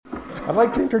I'd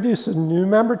like to introduce a new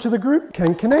member to the group,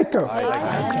 Ken Kaneko. Hi,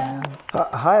 Ken.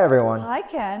 Hi, everyone. Hi,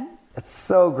 Ken. It's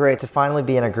so great to finally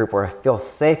be in a group where I feel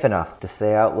safe enough to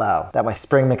say out loud that my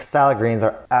spring mix salad greens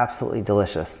are absolutely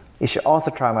delicious. You should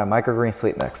also try my microgreen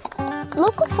sweet mix.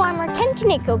 Local farmer Ken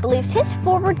Kaneko believes his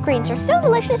forward greens are so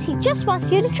delicious he just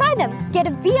wants you to try them. Get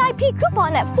a VIP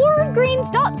coupon at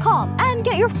forwardgreens.com and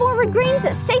get your forward greens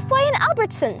at Safeway and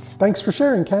Albertsons. Thanks for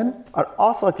sharing, Ken. I'd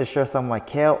also like to share some of my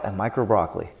kale and micro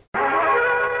broccoli.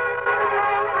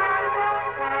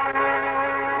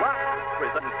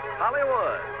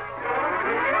 Hollywood.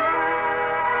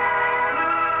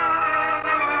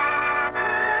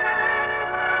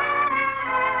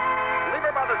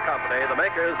 Lever Brothers Company, the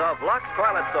makers of Lux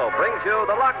Toilet Soap, brings you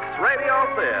the Lux Radio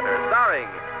Theatre, starring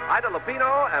Ida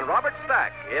Lupino and Robert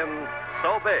Stack in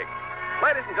So Big.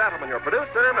 Ladies and gentlemen, your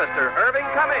producer, Mr. Irving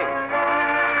Cummings.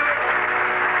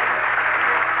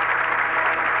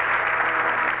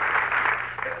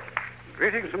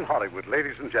 Greetings from Hollywood,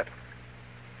 ladies and gentlemen.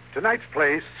 Tonight's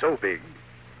play, So Big,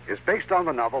 is based on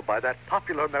the novel by that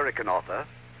popular American author,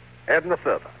 Edna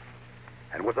Ferber,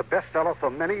 and was a bestseller for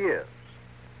many years.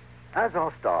 As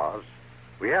our stars,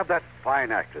 we have that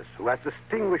fine actress who has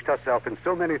distinguished herself in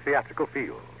so many theatrical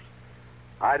fields,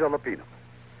 Ida Lupino,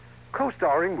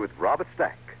 co-starring with Robert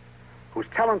Stack, whose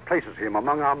talent places him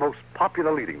among our most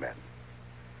popular leading men.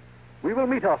 We will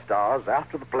meet our stars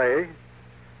after the play,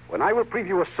 when I will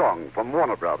preview a song from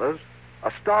Warner Brothers,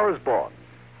 A Star Is Born,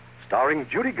 starring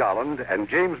Judy Garland and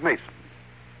James Mason.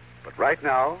 But right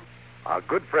now, our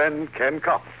good friend Ken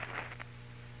Coffin.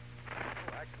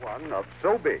 Act 1 of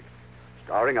So Big,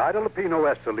 starring Ida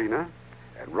Lupino as Selena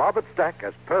and Robert Stack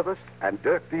as Purvis and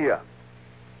Dirk the Young.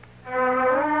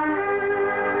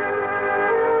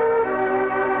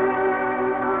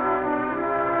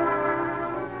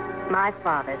 My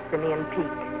father, Simeon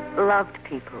Peake, loved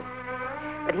people.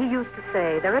 But he used to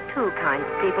say there are two kinds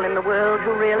of people in the world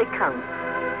who really count.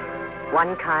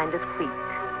 One kind is wheat.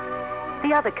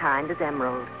 The other kind is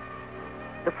emerald.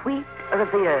 The wheat are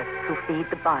of the earth who feed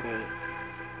the body.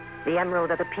 The emerald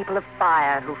are the people of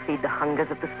fire who feed the hungers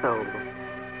of the soul.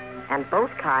 And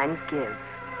both kinds give.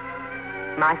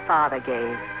 My father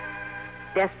gave.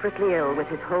 Desperately ill with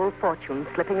his whole fortune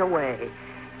slipping away,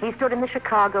 he stood in the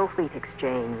Chicago Wheat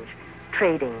Exchange,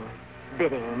 trading,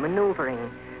 bidding, maneuvering,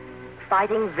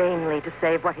 fighting vainly to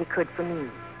save what he could for me.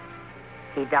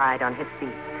 He died on his feet.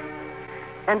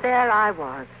 And there I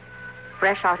was,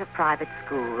 fresh out of private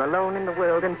school, alone in the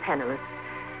world and penniless.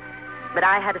 But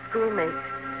I had a schoolmate,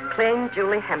 plain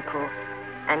Julie Hempel,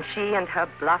 and she and her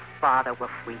bluff father were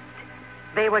wheat.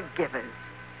 They were givers.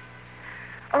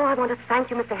 Oh, I want to thank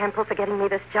you, Mr. Hempel, for getting me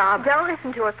this job. Don't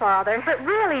listen to her, Father. But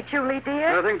really, Julie,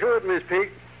 dear. Nothing to it, Miss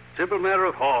Peake. Simple matter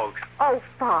of hogs. Oh,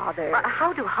 Father.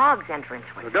 How do hogs enter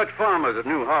into it? The Dutch farmers at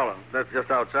New Holland, that's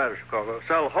just outside of Chicago,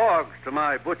 sell hogs to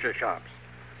my butcher shops.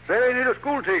 Say they need a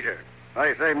school teacher.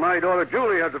 I say my daughter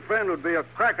Julie has a friend who'd be a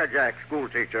crackerjack school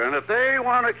teacher, and if they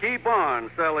want to keep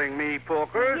on selling me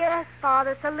porkers... Yes,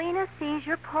 Father, Selena sees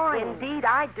your point. Indeed,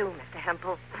 I do, Mr.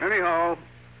 Hempel. Anyhow,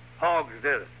 hogs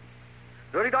did it.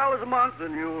 $30 a month,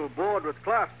 and you're aboard with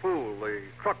Class Pool, the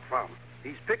truck farmer.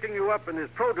 He's picking you up in his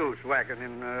produce wagon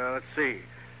in,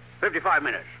 55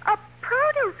 minutes. A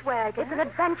produce wagon? It's an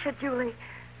adventure, Julie.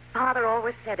 Father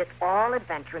always said it's all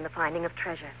adventure in the finding of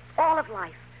treasure. All of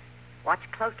life. Watch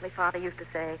closely, Father used to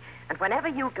say, and whenever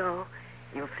you go,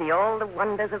 you'll see all the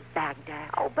wonders of Baghdad.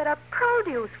 Oh, but a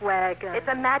produce wagon. It's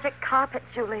a magic carpet,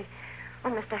 Julie. Oh,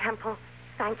 Mr. Hempel,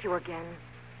 thank you again.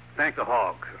 Thank the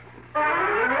hog.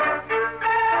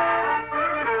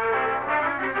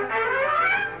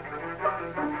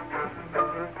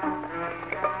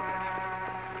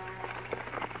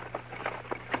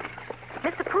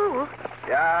 Mr. Poole?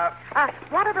 Yeah?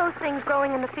 What are those things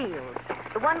growing in the field?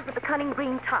 The ones with the cunning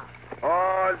green tops?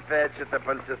 All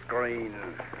vegetables is green.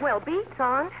 Well, beets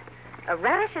aren't.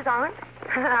 Radishes aren't.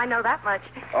 I know that much.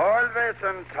 Always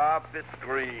on top is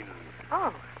green.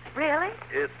 Oh, really?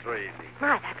 It's really.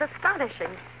 My, that's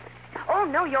astonishing. Oh,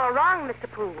 no, you're wrong, Mr.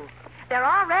 Poole. There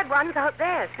are red ones out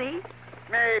there, see?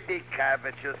 Maybe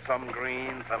cabbages, some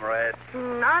green, some red.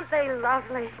 Aren't they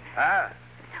lovely? Ah?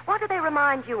 What do they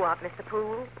remind you of, Mr.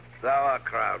 Poole?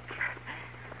 Sauerkraut.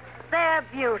 They're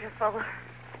beautiful.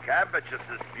 Cabbages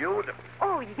is beautiful.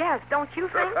 Oh, yes, don't you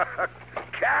think?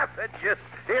 Cabbages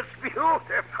is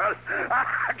beautiful.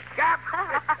 Cabbages.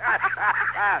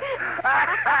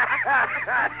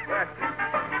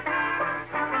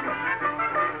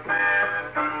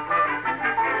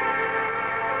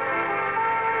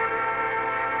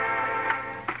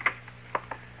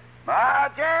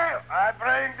 Margie, I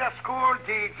bring the school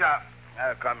teacher.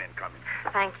 Come in.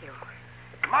 Thank you.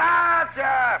 Margie!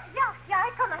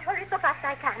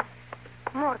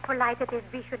 more polite it is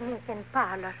we should meet in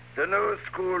parlor. The new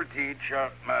school teacher,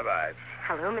 my wife.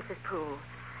 Hello, Mrs. Poole.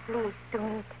 Pleased to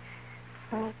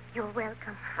meet. You're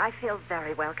welcome. I feel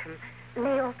very welcome.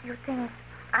 Lay off your things.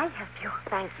 I help you.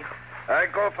 Thank you. I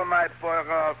go for my boy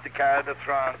off to carry the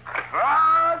trunk.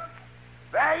 Rose!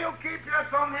 Where you keep your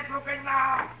son looking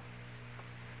now?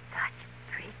 Such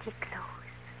pretty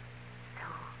clothes. So,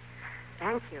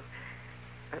 Thank you.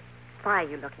 Why are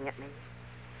you looking at me?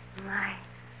 my,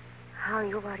 how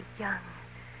you are young.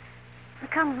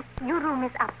 Come, your room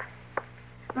is up.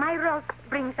 My Rolf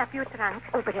brings up your trunk.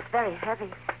 Oh, but it's very heavy.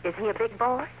 Is he a big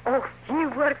boy? Oh, he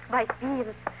works by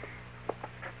fields.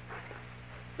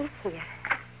 It's here.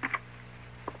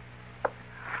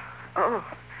 Oh,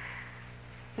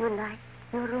 You like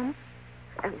your room?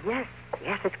 yes,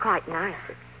 it's quite nice.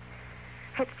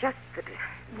 It's just that...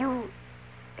 You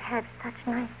have such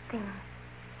nice things.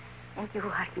 And you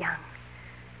are young.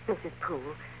 Mrs. Poole,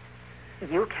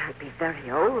 you can't be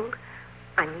very old.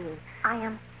 I mean, I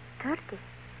am 30.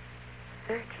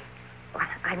 30. Well,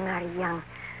 I'm very young.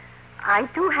 I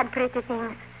too had pretty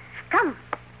things. Come,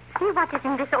 see what is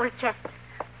in this old chest.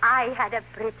 I had a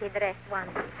pretty dress once.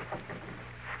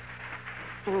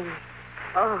 See,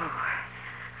 Oh,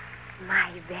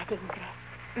 my wedding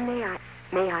dress.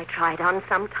 may I try it on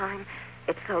sometime?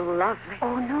 It's so lovely.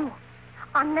 Oh, no.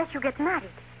 Unless you get married,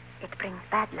 it brings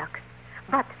bad luck.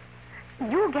 But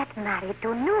you get married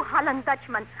to New Holland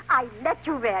Dutchman, I let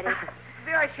you wear it.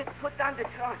 Where I should put down the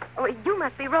trunk. Oh, you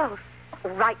must be Rose.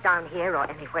 Right down here or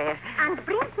anywhere. And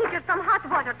bring Peter some hot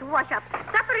water to wash up.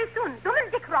 Supper is soon. Dummel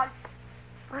Dick Rolf.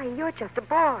 Why, you're just a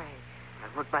boy.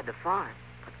 I work by the farm.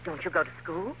 But don't you go to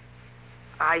school?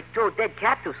 I throw dead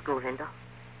cat to school, Linda.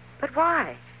 But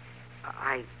why?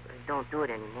 I don't do it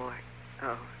anymore.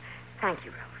 Oh, thank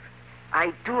you, Rose.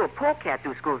 I threw a polecat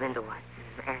through school window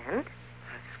once. And?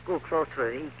 School closed for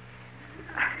a week.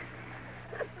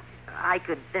 I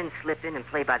could then slip in and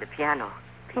play by the piano.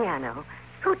 Piano?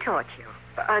 Who taught you?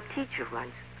 A teacher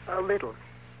once. A little.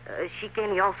 She gave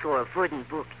me also a wooden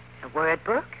book. A word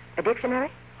book? A dictionary?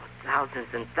 Oh, thousands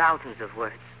and thousands of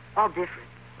words. All different.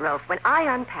 Ralph, when I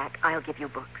unpack, I'll give you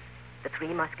books. The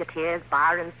Three Musketeers,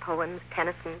 Byron's poems,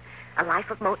 Tennyson, A Life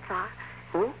of Mozart.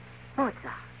 Who? Mozart.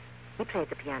 He played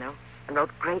the piano and wrote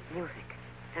great music.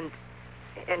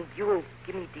 And you'll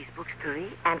give me these books to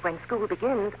read? And when school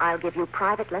begins, I'll give you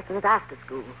private lessons after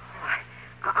school.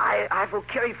 I will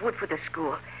carry wood for the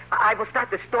school. I will start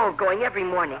the stove going every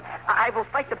morning. I will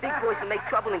fight the big boys and make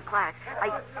trouble in class.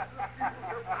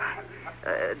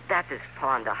 That is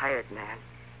Pawn, the hired man.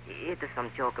 It is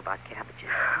some joke about cabbages.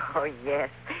 Oh, yes.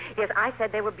 Yes, I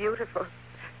said they were beautiful.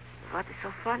 What is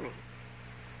so funny?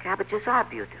 Cabbages are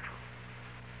beautiful.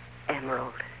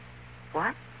 Emerald.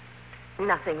 What?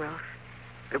 Nothing, Rose.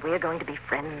 But we are going to be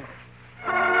friends.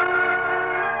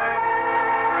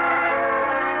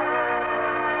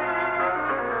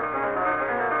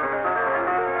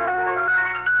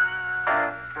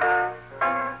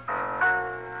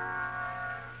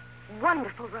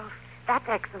 Wonderful, Rose. That's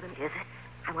excellent, is it?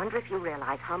 I wonder if you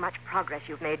realize how much progress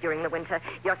you've made during the winter.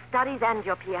 Your studies and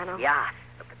your piano. Yeah.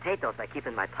 The potatoes I keep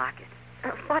in my pocket.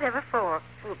 Whatever for?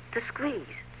 Well, to squeeze.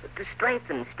 To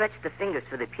strengthen and stretch the fingers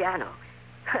for the piano.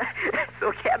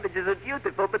 So cabbages are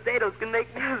beautiful. Potatoes can make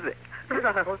music.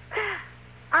 Rose,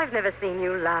 I've never seen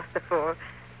you laugh before.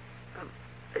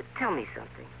 Tell me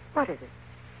something. What is it?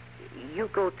 You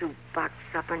go to box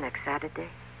supper next Saturday?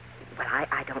 Well,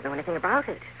 I don't know anything about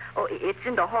it. Oh, it's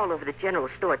in the hall over the general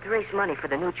store to raise money for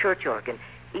the new church organ.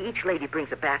 Each lady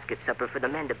brings a basket supper for the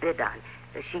men to bid on.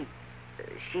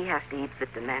 She has to eat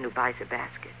with the man who buys a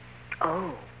basket.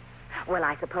 Oh. Well,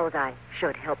 I suppose I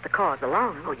should help the cause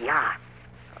along. Oh, yeah.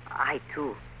 I,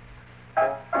 too. So,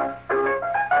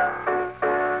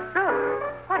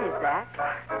 what is that?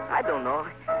 I don't know.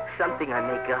 Something I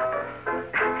make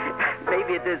up.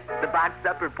 Maybe it is the box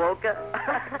supper polka.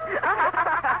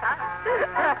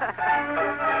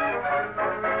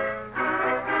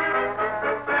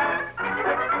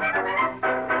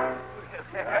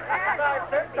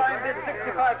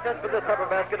 $65 for this supper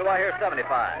basket. Do I hear 75?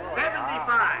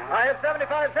 75. I have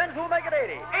 75 cents. Who'll make it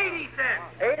 80? 80 cents.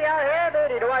 80 I have.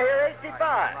 80. Do I hear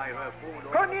 85?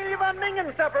 Cornelia von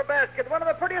Mingen's supper basket. One of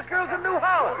the prettiest girls in New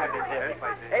Holland.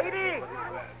 80.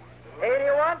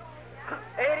 81.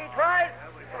 80 twice.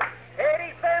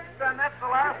 80 cents. And that's the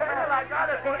last one. I got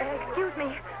it. Excuse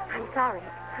me. I'm sorry.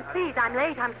 Please, I'm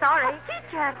late. I'm sorry.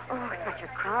 Teacher. Oh, such a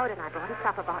crowd, and I brought a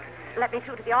supper box. Let me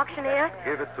through to the auctioneer.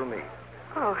 Give it to me.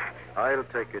 Oh, I'll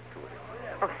take it to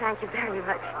him. oh, thank you very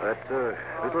much. That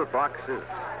little box is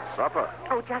supper.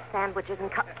 Oh, just sandwiches and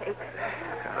cupcakes.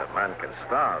 And a man can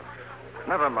starve.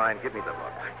 Never mind. Give me the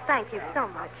book. Thank you so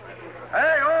much.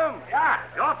 Hey, Holmes. Yeah?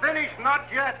 You're finished? Not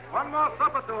yet. One more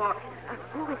supper to walk.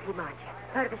 Who is he, Marge?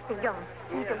 Purvis de Jong.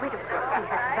 He's a widower. He has a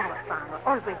bad farmer.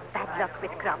 Always bad luck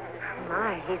with crops.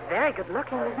 My, he's very good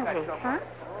looking, isn't he? Huh?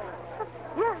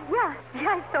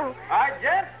 Yeah, so... All right,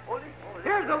 Jen.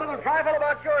 Here's a little trifle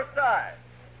about your size.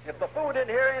 If the food in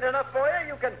here ain't enough for you,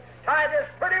 you can tie this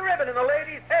pretty ribbon in the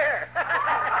lady's hair.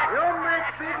 You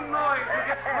make big noise. You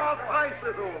get small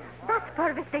prices, Holmes. That's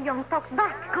Purvis de Jong talks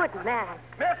back. Good man.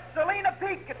 Miss Selina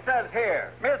Peak, it says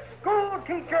here. Miss School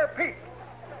Teacher Peak.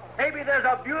 Maybe there's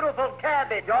a beautiful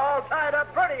cabbage all tied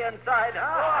up pretty inside,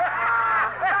 huh?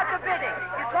 That's the bidding.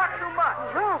 You talk too much.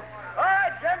 Rolf. All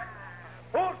right, gents.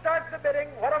 Who starts the bidding?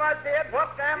 What am I bid?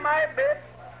 What am I bid?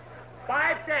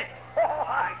 5 cents.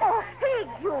 Oh, pig,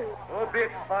 you. Who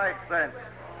bids 5 cents?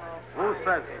 Who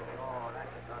says it? Oh,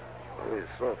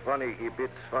 it's so funny he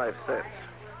bids 5 cents.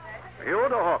 You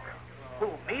the hook.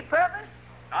 Who, me, Purvis?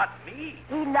 Not me.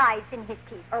 He lies in his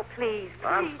teeth. Oh, please.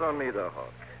 Answer me the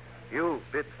hook. You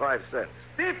bid 5 cents.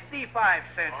 55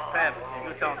 cents, Purvis.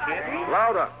 You don't hear me?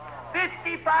 Louder.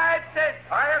 55 cents.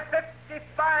 I have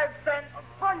 55 cents.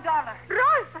 $1.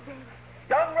 Rolf again.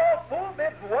 Young Rolf Poole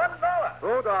bids $1.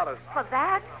 $2. For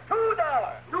that? $2.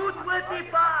 $2.25.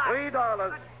 $3.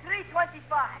 $3.25.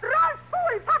 Rolf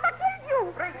Poole, Papa killed you.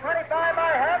 $3.25 I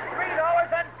have.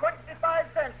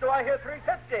 $3.25. Do I hear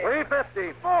 $3.50?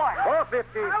 $3.50. $4.50.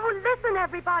 Oh, listen,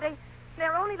 everybody.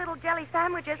 They're only little jelly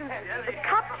sandwiches, and the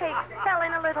cupcakes fell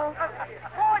in a little.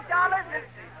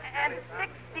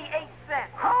 $4.68.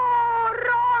 Oh,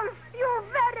 Rolf, you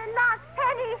very last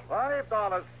penny.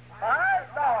 $5.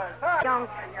 $5. Young,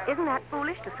 isn't that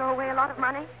foolish to throw away a lot of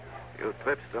money? You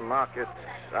trips the market.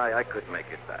 I could make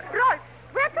it back. Rolf,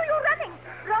 where are you running?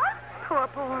 Rolf? Poor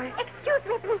boy. Excuse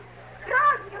me, please.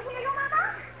 Rolf, you hear your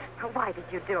mama? Why did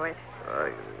you do it?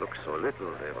 You look so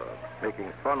little. They were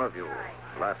making fun of you,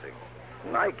 laughing.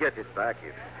 I get it back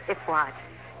If what?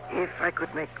 if I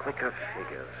could make quicker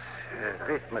figures.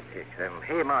 Arithmetic.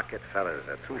 Haymarket fellas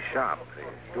are too sharp. They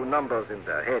do numbers in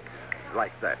their heads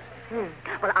like that.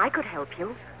 Well, I could help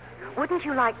you. Wouldn't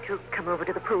you like to come over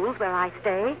to the pools where I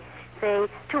stay? Say,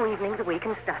 2 evenings a week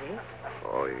and study?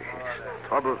 Oh, it's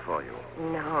trouble for you.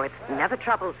 No, it's never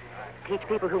trouble. Teach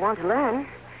people who want to learn.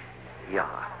 Yeah.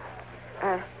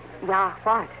 Yeah,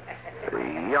 what?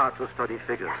 Yeah, to study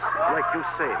figures. Like you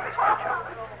say, Miss Teacher.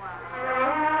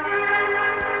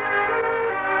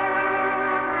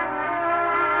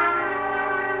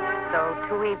 So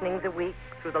 2 evenings a week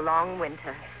through the long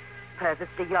winter, Purvis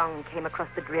de Jong came across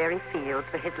the dreary fields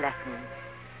for his lessons.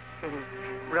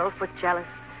 Rolf was jealous,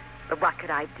 but what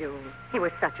could I do? He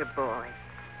was such a boy,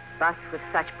 but with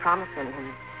such promise in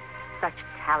him, such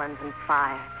talent and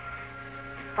fire.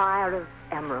 Fire of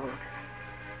emerald.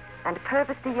 And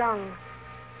Purvis de Jong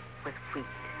was wheat.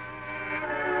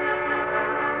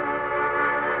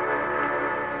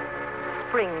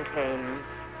 Spring came,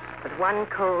 but one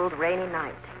cold, rainy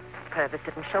night, Purvis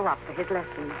didn't show up for his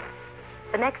lessons.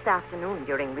 The next afternoon,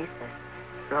 during recess,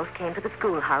 Rolf came to the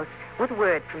schoolhouse with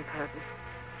word from Purvis.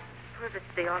 Purvis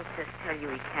de Jong says tell you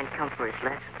he can't come for his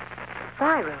lesson.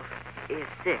 Why, Rolf? He's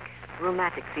sick.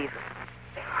 Rheumatic fever.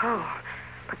 Oh,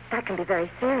 but that can be very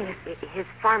serious. His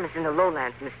farm is in the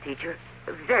lowlands, Miss Teacher.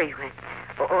 Very wet.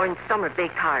 Or in summer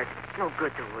baked hard. No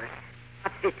good to work.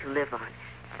 Not fit to live on.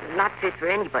 Not fit for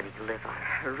anybody to live on.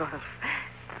 Rolf,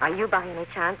 are you by any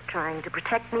chance trying to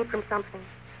protect me from something?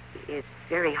 It's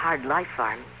very hard life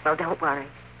farming. Well, don't worry.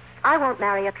 I won't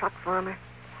marry a truck farmer.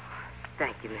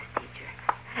 Thank you, Miss Teacher.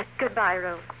 Goodbye,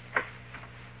 Rolf.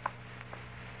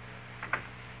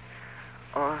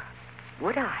 Or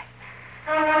would I?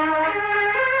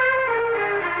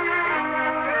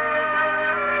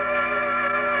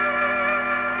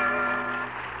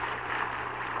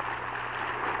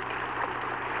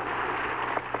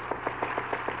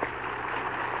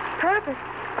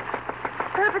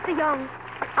 Purvis de Jong,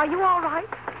 are you all right?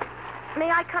 May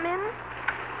I come in?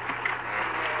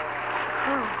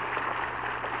 Oh.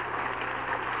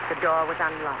 The door was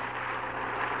unlocked,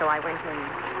 so I went in.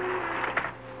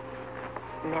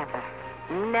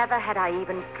 Never had I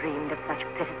even dreamed of such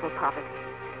pitiful poverty.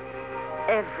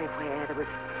 Everywhere there was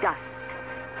dust.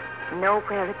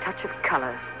 Nowhere a touch of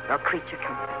color or creature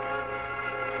comfort.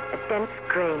 A dense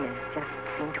grayness just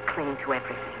seemed to cling to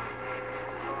everything.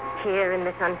 Here in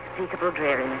this unspeakable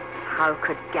dreariness, how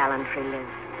could gallantry live?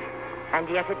 And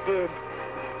yet it did.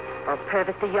 For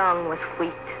Purvis de Jong was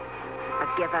wheat, a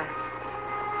giver.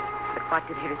 But what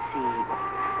did he receive?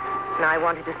 And I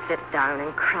wanted to sit down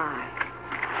and cry.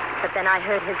 But then I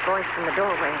heard his voice from the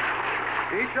doorway.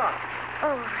 Teacher.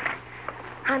 Oh,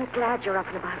 I'm glad you're up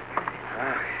and about, Purvis.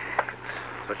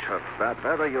 such a bad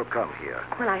weather you come here?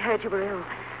 Well, I heard you were ill.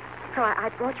 So I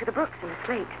brought you the books and a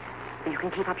slate so you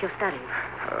can keep up your studies.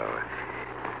 Oh,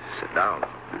 sit down.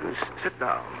 Sit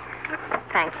down.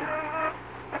 Thank you.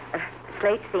 The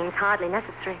slate seems hardly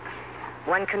necessary.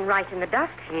 One can write in the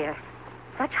dust here.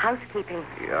 Such housekeeping.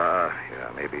 Yeah,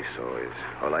 maybe so is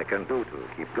all I can do to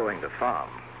keep going the farm.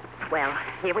 Well,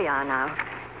 here we are now.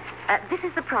 This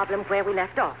is the problem where we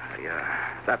left off. Yeah,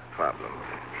 that problem.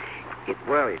 It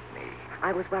worried me.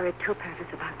 I was worried too,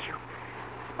 Purvis, about you.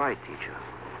 Why, teacher?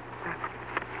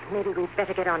 Maybe we'd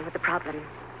better get on with the problem.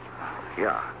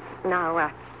 Yeah.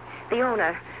 Now, the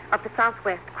owner of the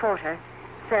southwest quarter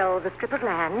sells a strip of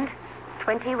land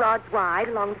 20 rods wide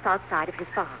along the south side of his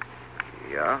farm.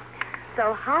 Yeah?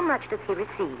 So how much does he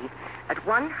receive at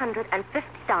 $150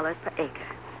 per acre?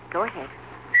 Go ahead.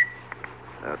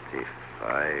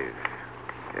 35.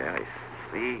 Yeah, I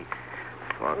see.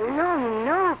 40.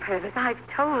 No, Purvis, I've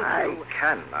told you. I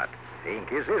cannot think.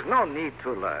 There's no need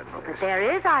to learn. Oh, but there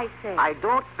is, I say. I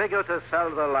don't figure to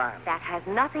sell the land. That has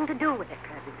nothing to do with it,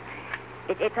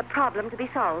 Purvis. It's a problem to be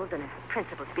solved and a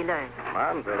principle to be learned.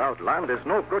 Man without land is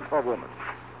no good for woman.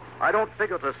 I don't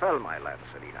figure to sell my land,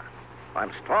 Selina.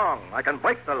 I'm strong. I can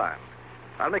break the land.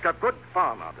 I'll make a good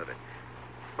farm out of it.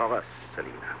 For us,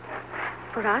 Selina.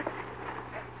 For us?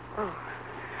 Oh,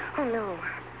 no.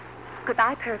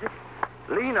 Goodbye, Purvis.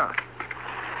 Lena.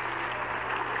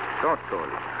 Don't go,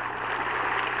 Lena.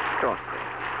 Don't go.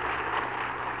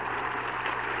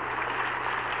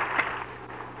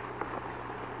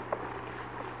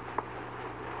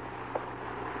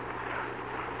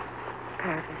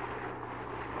 Purvis.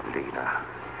 Lena.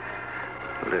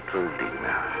 Little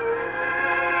Lena.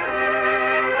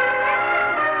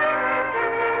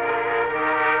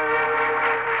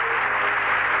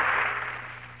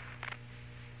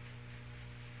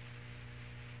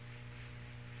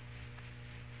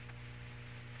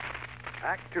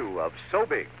 Act 2 of So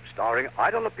Big, starring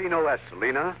Ida Lupino as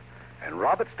Selena and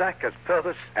Robert Stack as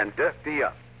Purvis and Dirk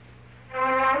Dia.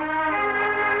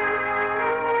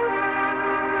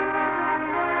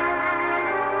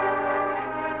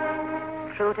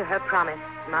 True to her promise,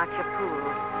 Marcia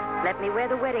Poole let me wear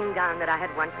the wedding gown that I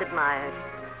had once admired.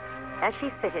 As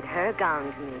she fitted her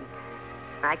gown to me,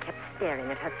 I kept staring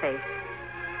at her face.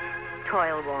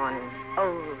 Toil-worn and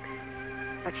old.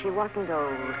 But she wasn't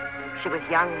old. She was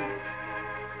young.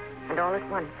 And all at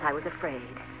once, I was afraid.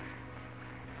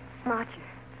 Marcia,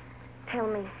 tell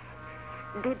me,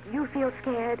 did you feel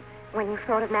scared when you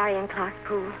thought of marrying Clark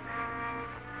Poole?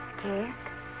 Scared?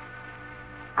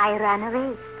 I ran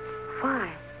away.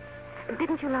 Why?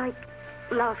 Didn't you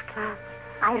love Clark?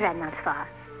 I ran not far.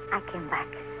 I came back.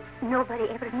 Nobody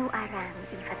ever knew I ran,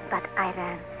 even, but I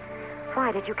ran.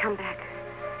 Why did you come back?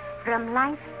 From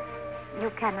life, you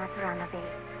cannot run away.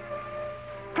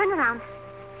 Turn around.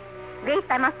 Wait,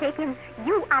 I must take him.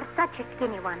 You are such a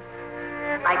skinny one.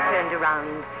 I turned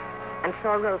around and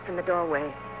saw Rolf in the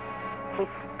doorway. He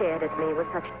stared at me with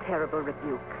such terrible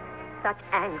rebuke, such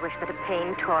anguish that a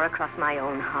pain tore across my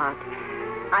own heart.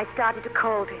 I started to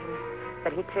call to him,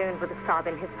 but he turned with a sob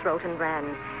in his throat and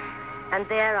ran. And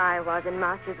there I was in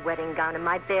Marcia's wedding gown and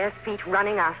my bare feet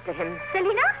running after him.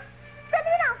 Selina?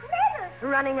 Selina,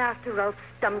 never! Running after Rolf,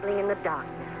 stumbling in the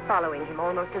darkness, following him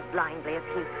almost as blindly as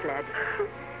he fled.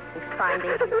 And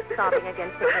finding him sobbing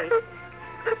against the gate,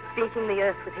 beating the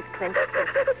earth with his clenched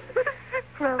fist.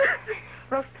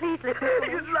 Rolf, please listen to me.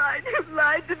 You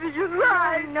lied to me, you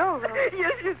lied. No, Rolf.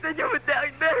 Yes, you said you would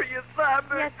marry a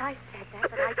farmer. Yes, I said that,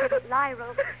 but I didn't lie,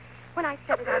 Rolf. When I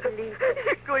said it, I believed it.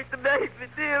 You're going to marry me,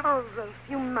 dear. Oh, Rolf,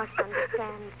 you must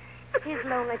understand. His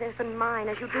loneliness and mine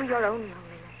as you do your own loneliness.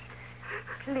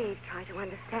 Please try to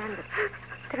understand that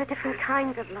there are different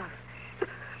kinds of love.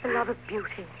 The love of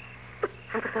beauty.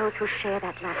 And for those who share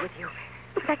that love with you.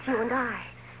 That's you and I.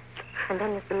 And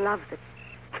then there's the love that's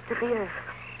to the earth.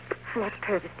 And that's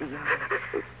Purvis de Young.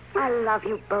 I love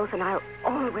you both, and I'll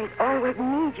always, always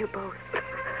need you both.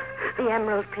 The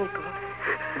emerald people,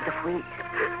 the wheat.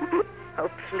 Oh,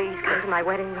 please come to my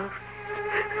wedding, Rolf.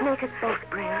 Make us both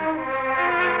brave.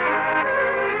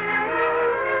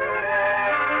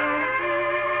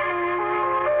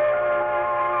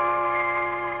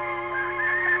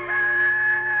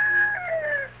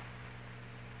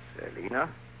 Selina?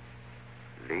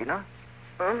 Lena?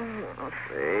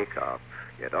 Wake up.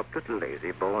 Get up, little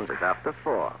lazy bones. It's after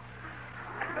 4.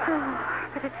 Oh,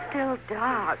 but it's still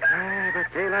dark.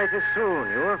 But daylight is soon.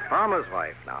 You're a farmer's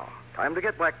wife now. Time to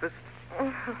get breakfast.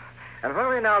 And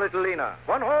hurry now, little Lena.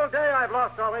 1 whole day I've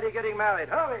lost already getting married.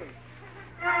 Hurry!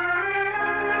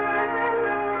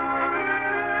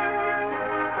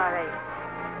 Hurry.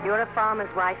 You're a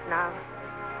farmer's wife now.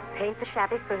 Paint the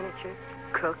shabby furniture.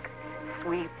 Cook,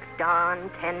 sweep, darn,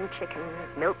 tend chickens,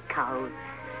 milk cows.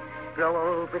 Grow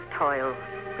old with toil,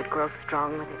 but grow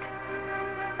strong with it.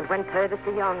 And when Purvis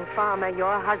the young farmer,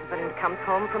 your husband, comes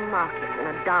home from market in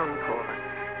a downpour,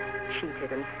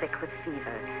 cheated and sick with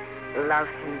fever, love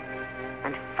him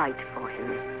and fight for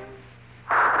him.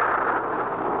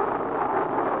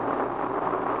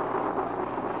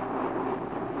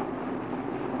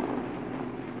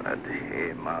 At the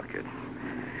Haymarket.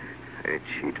 They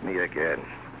cheat me again.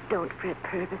 Don't fret,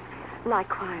 Purvis. Lie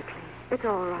quietly. It's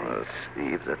all right. Those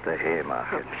thieves at the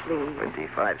Haymarket. Oh, please.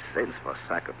 25 cents for a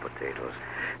sack of potatoes.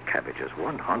 Cabbages,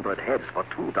 100 heads for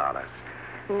 $2.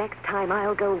 Next time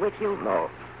I'll go with you. No,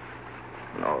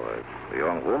 the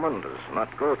young woman does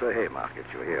not go to Haymarket,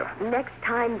 you hear? Next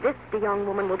time the young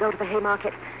woman will go to the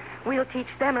Haymarket. We'll teach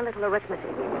them a little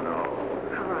arithmetic. No.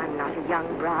 Oh, I'm not a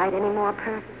young bride anymore,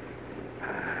 Purvis.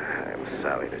 I'm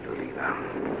sorry, little Lena.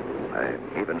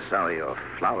 I'm even sorry your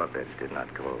flower beds did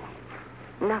not grow.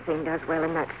 Nothing does well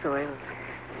in that soil,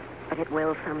 but it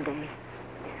will someday.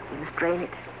 We must drain it,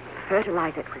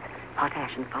 fertilize it with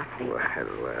potash and phosphate.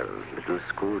 Well, little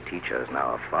school teacher is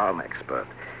now a farm expert.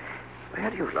 Where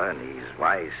do you learn these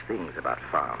wise things about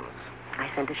farms? I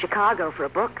sent to Chicago for a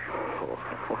book.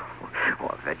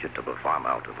 A vegetable farm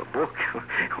out of a book.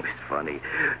 It's funny.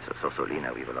 So,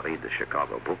 Lena, we will read the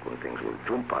Chicago book when things will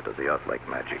jump out of the earth like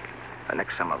magic. The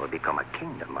next summer will become a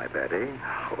kingdom, I bet, eh?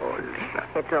 Oh, Lena.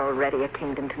 It's already a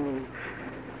kingdom to me.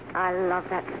 I love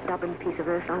that stubborn piece of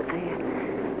earth out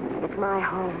there. It's my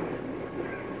home.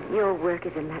 Your work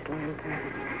is in that land,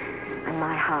 Purvis, and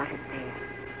my heart is there.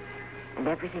 And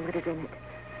everything that is in it,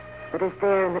 that is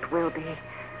there and that will be,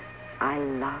 I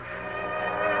love.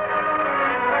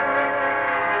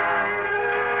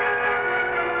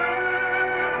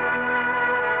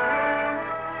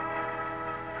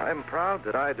 I'm proud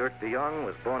that I, Dirk DeYoung,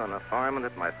 was born on a farm and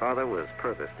that my father was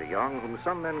Purvis DeYoung, whom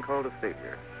some men called a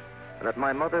figure. And that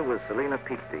my mother was Selina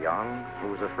Peak DeYoung,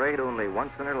 who was afraid only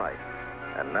once in her life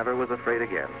and never was afraid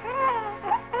again.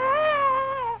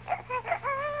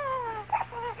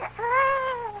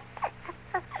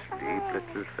 Sleep,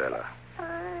 little fella.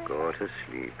 Go to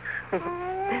sleep.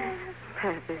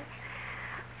 Purvis,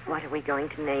 what are we going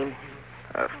to name him?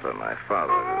 After my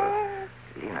father,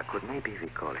 Lena, could maybe we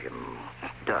call him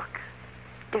Dirk?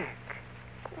 Dirk.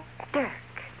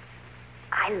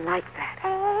 I like that.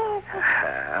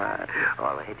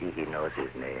 Already he knows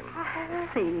his name.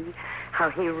 See how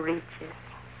he reaches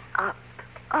up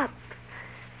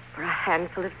for a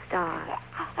handful of stars.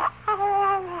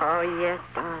 Oh, yes,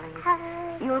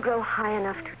 darling. You'll grow high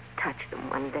enough to touch them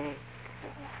one day.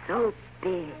 So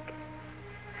big.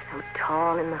 So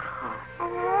tall in the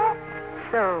heart.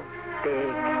 So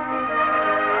big.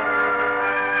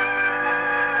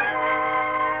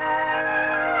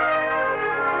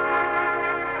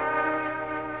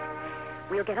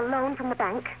 We'll get a loan from the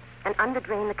bank and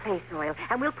underdrain the clay soil,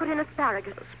 and we'll put in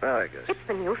asparagus. Asparagus? It's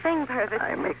the new thing, Purvis.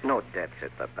 I make no debts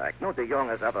at the bank. No DeYoung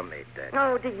has ever made debts.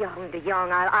 Oh,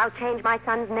 DeYoung. I'll change my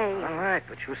son's name. All right,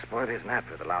 but you spoiled his nap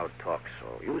with a loud talk,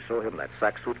 so you show him that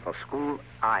sack suit for school,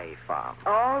 I farm.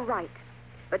 All right,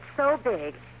 but so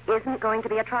big isn't going to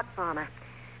be a truck farmer.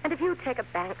 And if you take a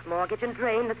bank mortgage and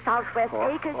drain the southwest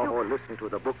acres, you... listen to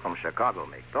the book from Chicago,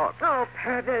 make talk. Oh,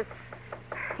 Purvis.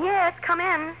 Yes, come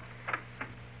in.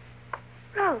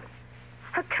 Rose,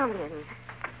 come in.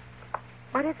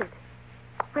 What is it?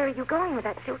 Where are you going with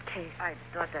that suitcase? I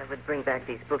thought I would bring back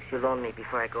these books you loaned me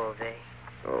before I go away.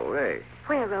 Away?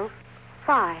 Where, Rose?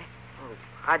 Why? Oh,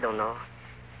 I don't know.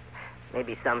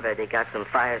 Maybe somewhere they got some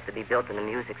fires to be built in the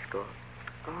music school.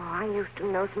 Oh, I used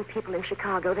to know some people in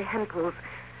Chicago, the Hempels.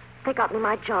 They got me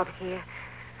my job here.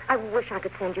 I wish I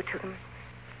could send you to them.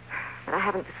 But I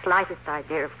haven't the slightest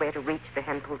idea of where to reach the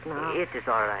Hempels now. It is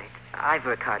all right. I've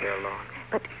worked harder alone.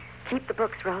 But keep the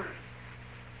books, Rose.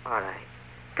 All right.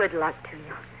 Good luck to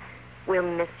you. We'll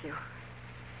miss you.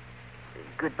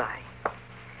 Goodbye.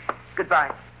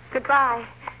 Goodbye. Goodbye.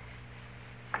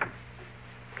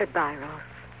 Goodbye, Rose.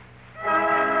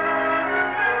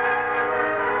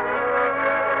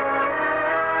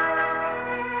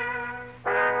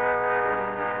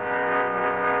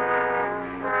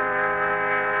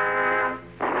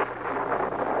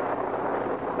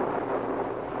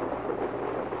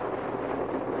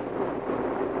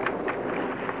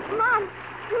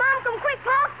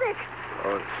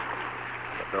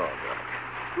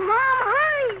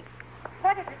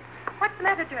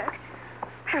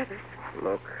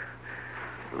 Look,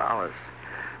 flowers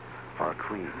for a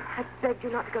queen. I begged you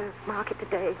not to go to the market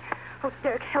today. Oh,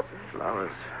 Dirk, help me.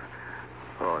 Flowers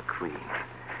for a queen.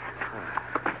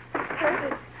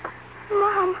 Dirk,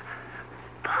 Mom.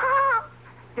 Pop.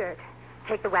 Dirk,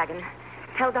 take the wagon.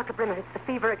 Tell Dr. Brimmer it's the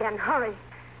fever again. Hurry.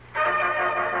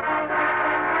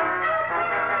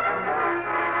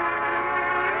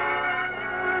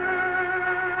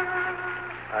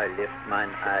 I lift mine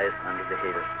eyes unto the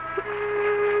hills.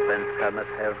 Whence cometh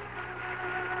help?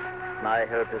 My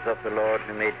help is of the Lord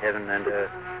who made heaven and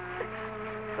earth.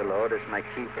 The Lord is my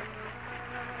keeper.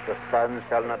 The sun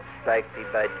shall not strike thee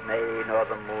by day, nor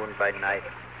the moon by night.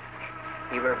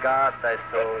 He will guard thy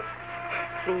soul.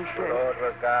 Please, The Lord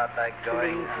will guard thy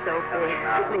going Please, and so thy coming big,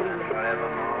 out please.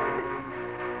 forevermore.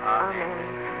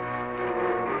 Amen.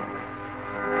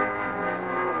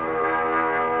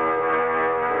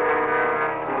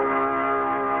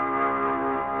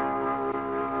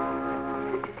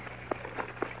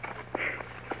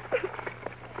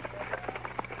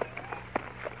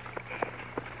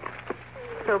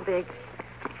 So big.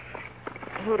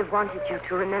 He'd have wanted you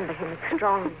to remember him as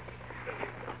strong,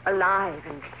 alive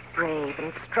and brave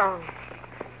and strong.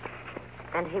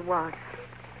 And he was.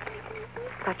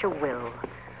 Such a will.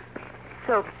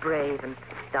 So brave and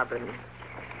stubborn.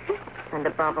 And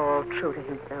above all, true to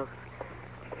himself.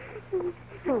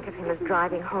 Think of him as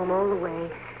driving home all the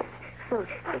way, so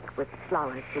thick with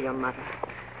flowers for your mother.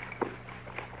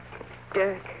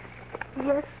 Dirk.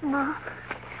 Yes, Ma.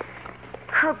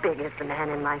 How big is the man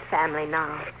in my family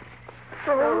now?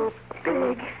 So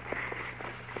big.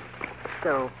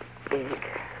 So big.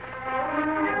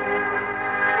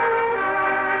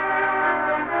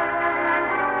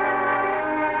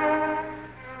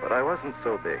 But I wasn't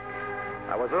so big.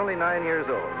 I was only 9 years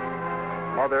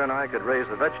old. Mother and I could raise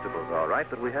the vegetables all right,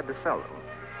 but we had to sell them.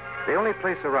 The only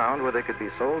place around where they could be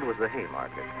sold was the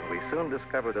Haymarket, and we soon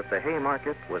discovered that the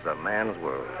Haymarket was a man's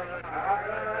world.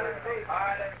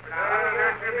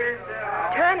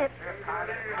 Turnips,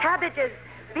 cabbages,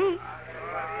 beets,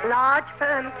 large,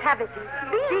 firm cabbages.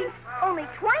 Beans. Only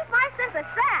 25 cents a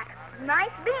sack.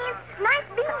 Nice beans. Nice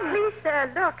beans. Please,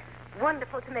 sir, look.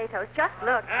 Wonderful tomatoes. Just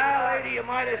look. Now, lady, you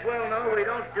might as well know we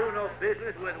don't do no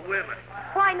business with women.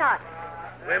 Why not?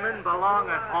 Women belong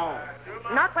at home.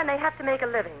 Not when they have to make a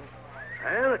living.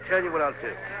 I'll tell you what I'll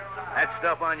do. That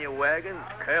stuff on your wagon's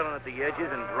curling at the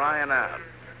edges and drying out.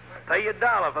 Pay you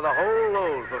 $1 for the whole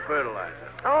load for fertilizer.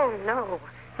 Oh, no.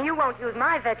 You won't use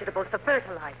my vegetables for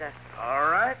fertilizer. All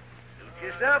right. Suit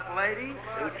yourself, lady.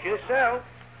 Suit yourself.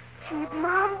 Gee,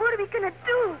 Mom, what are we going to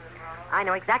do? I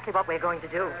know exactly what we're going to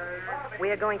do.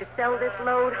 We're going to sell this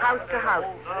load house to house.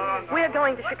 We're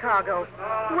going to Chicago.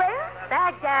 Where?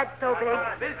 Baghdad, so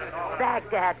big.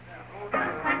 Baghdad.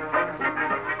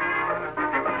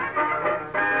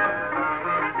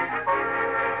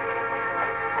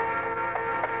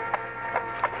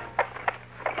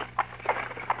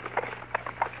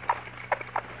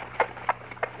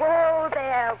 Whoa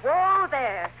there, whoa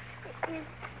there. Is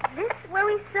this where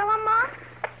we sell them, Ma?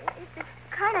 It's a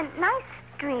kind of nice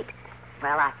street.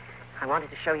 Well, I wanted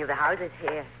to show you the houses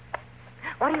here.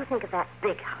 What do you think of that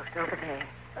big house over there?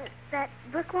 That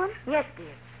brick one? Yes,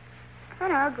 dear.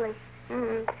 Kind of ugly.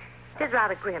 It is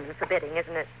rather grim and forbidding,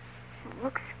 isn't it?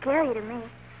 Looks scary to me.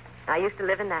 I used to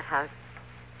live in that house.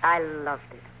 I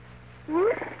loved it.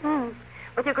 You?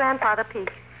 With your grandfather,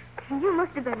 Pete. You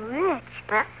must have been rich.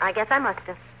 Well, I guess I must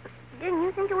have. Didn't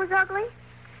you think it was ugly?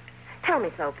 Tell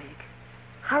me, so big.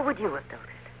 How would you have built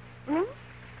it? Me?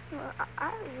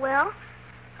 Well,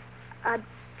 I'd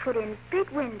put in big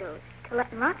windows to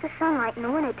let in lots of sunlight in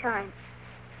the wintertime.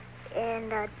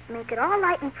 And I'd make it all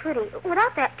light and pretty,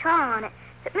 without that tar on it.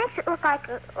 It makes it look like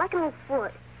an old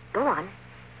foot. Go on.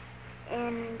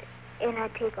 And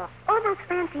I'd take off all those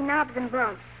fancy knobs and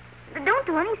bumps. Don't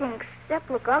do anything except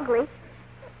look ugly.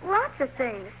 Lots of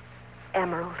things.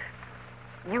 Emerald.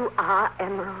 You are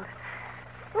Emerald.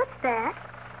 What's that?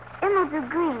 Emeralds are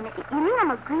green. You mean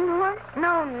I'm a green one?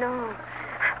 No.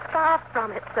 Far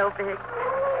from it, so big.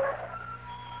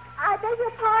 I beg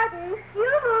your pardon.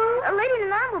 Yoo-hoo. A lady in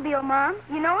an automobile, Mom.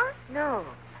 You know her? No.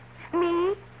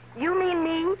 Me? You mean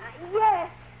me? Yes.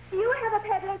 Do you have a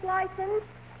peddler's license?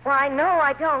 Why, no,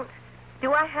 I don't.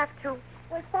 Do I have to?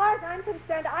 Well, as far as I'm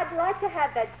concerned, I'd like to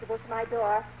have vegetables to my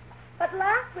door. But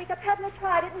last week a peddler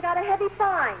tried it and got a heavy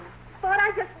fine. Thought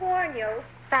I'd just warn you.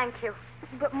 Thank you.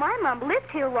 But my mom lived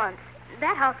here once.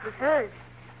 That house was hers.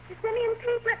 Simeon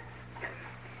Pink.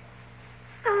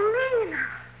 Selena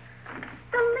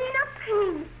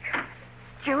Pink.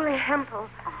 Julie Hempel.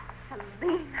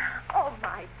 Selena. Oh,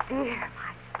 my Dear.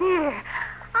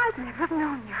 I'd never have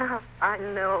known you. I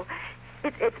know.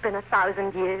 It's been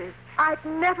 1,000 years. I'd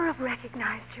never have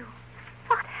recognized you.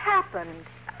 What happened?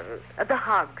 The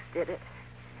hogs did it.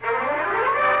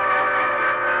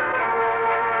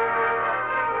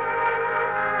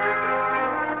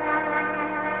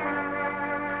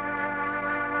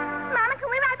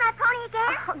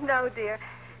 no, dear.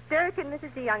 Dirk and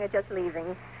Mrs. DeYoung are just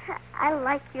leaving. I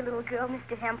like your little girl,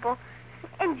 Mr. Hempel.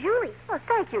 And Julie. Oh,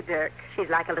 thank you, Dirk. She's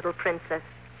like a little princess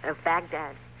of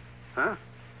Baghdad. Huh?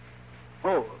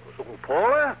 Oh,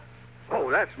 Paula? Oh,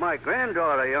 that's my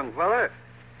granddaughter, young fella.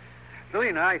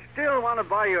 Selena, I still want to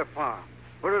buy your farm.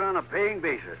 Put it on a paying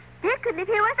basis. Dirk could live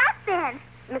here with us then.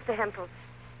 Mr. Hempel,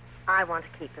 I want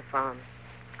to keep the farm.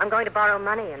 I'm going to borrow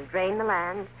money and drain the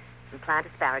land and plant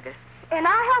asparagus. And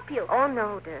I'll help you. Oh,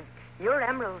 no, Dirk. You're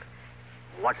Emerald.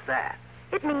 What's that?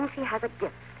 It means he has a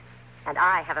gift. And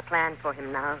I have a plan for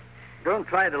him now. Don't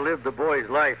try to live the boy's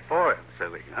life for him,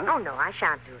 Selena. Oh, no, I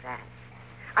shan't do that.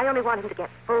 I only want him to get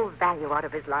full value out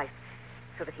of his life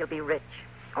so that he'll be rich.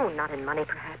 Oh, not in money,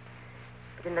 perhaps,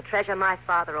 but in the treasure my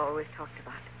father always talked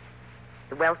about.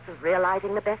 The wealth of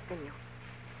realizing the best in you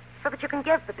so that you can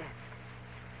give the best.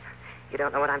 You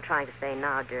don't know what I'm trying to say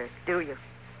now, Dirk, do you?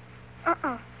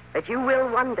 Uh-uh. That you will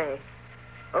one day.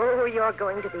 Oh, you're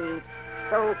going to be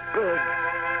so big.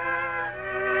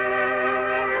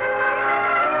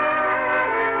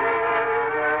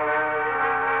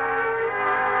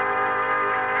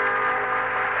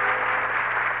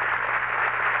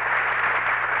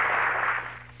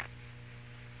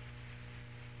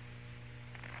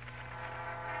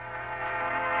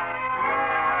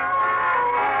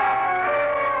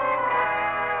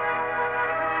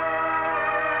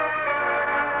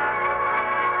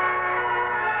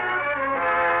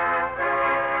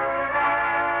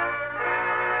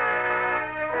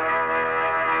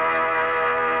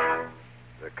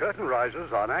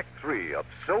 Rises on Act 3 of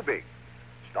So Big,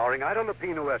 starring Ida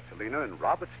Lupino as Selena and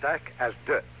Robert Stack as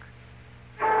Dirk.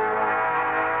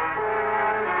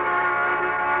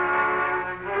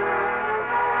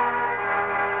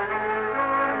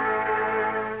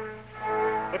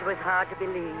 It was hard to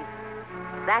believe.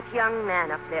 That young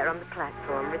man up there on the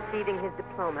platform receiving his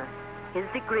diploma, his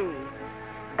degree,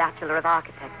 Bachelor of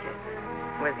Architecture,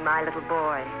 was my little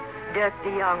boy, Dirk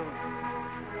DeYoung.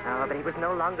 Oh, but he was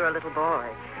no longer a little boy.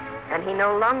 And he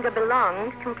no longer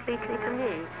belonged completely to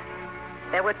me.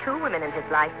 There were two women in his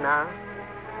life now,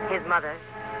 his mother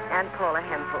and Paula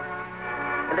Hempel,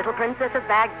 the little princess of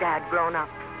Baghdad grown up.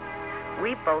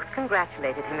 We both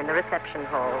congratulated him in the reception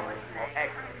hall.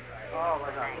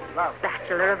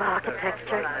 Bachelor of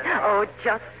Architecture. Oh,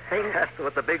 just think. That's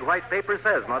what the big white paper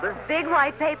says, Mother. Big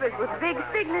white papers with big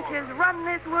signatures run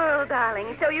this world,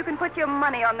 darling, so you can put your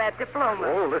money on that diploma.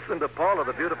 Oh, listen to Paula,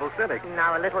 the beautiful cynic.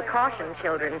 Now, a little caution,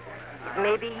 children. It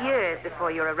may be years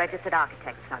before you're a registered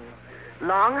architect, son.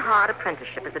 Long, hard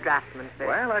apprenticeship as a draftsman first.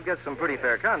 Well, I've got some pretty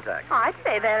fair contacts. Oh, I'd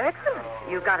say they're excellent.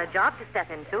 You've got a job to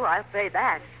step into, I'll say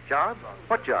that. Job?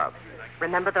 What job?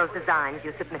 Remember those designs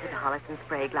you submitted to Hollis and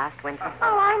Sprague last winter?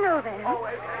 Oh, I know them.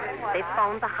 They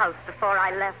phoned the house before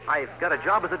I left. I've got a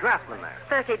job as a draftsman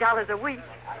there. $30 a week.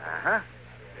 Uh-huh.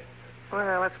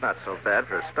 Well, that's not so bad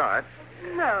for a start.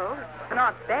 No,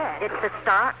 not bad. It's the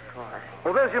start, Paula.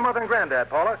 Well, there's your mother and granddad,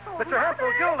 Paula. Mr.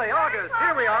 Hempel, Julie, August,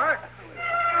 here we are.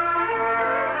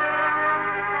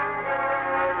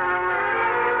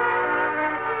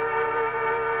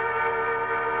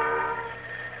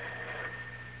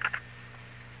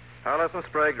 Hollis and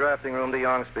Sprague drafting room,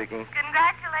 DeYoung speaking.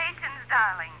 Congratulations,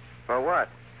 darling. For what?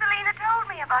 Selena told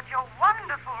me about your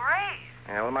wonderful raise.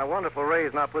 Yeah, well, my wonderful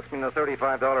raise now puts me in the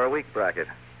 $35 a week bracket.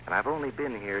 And I've only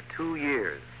been here 2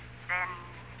 years. Then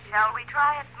shall we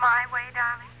try it my way,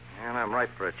 darling? And I'm ripe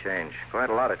for a change.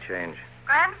 Quite a lot of change.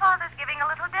 Grandfather's giving a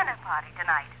little dinner party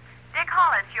tonight. Dick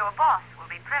Hollis, your boss, will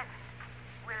be present.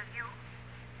 Will you?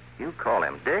 You call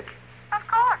him Dick? Of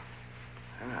course.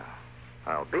 Oh,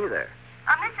 I'll be there.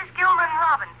 Mrs. Gilman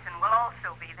Robinson will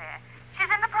also be there. She's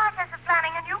in the process of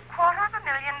planning a new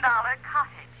 $250,000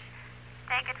 cottage.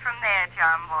 Take it from there,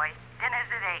 John boy. Dinner's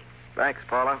at 8. Thanks,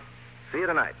 Paula. See you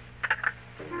tonight.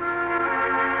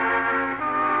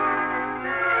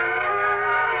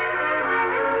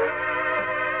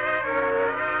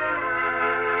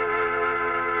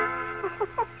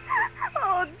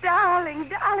 Oh, darling,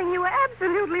 you were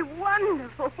absolutely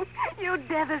wonderful. You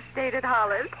devastated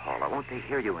Hollis. Paula, won't they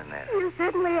hear you in there? You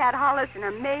certainly had Hollis in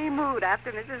a May mood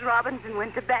after Mrs. Robinson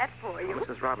went to bat for you. Well,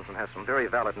 Mrs. Robinson has some very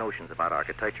valid notions about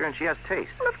architecture, and she has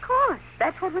taste. Well, of course.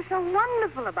 That's what was so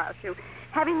wonderful about you.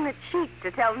 Having the cheek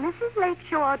to tell Mrs.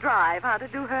 Lakeshore Drive how to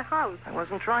do her house. I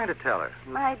wasn't trying to tell her.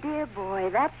 My dear boy,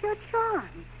 that's your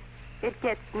charm. It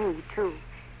gets me, too.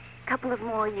 A couple of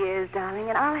more years, darling,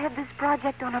 and I'll have this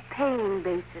project on a paying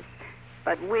basis.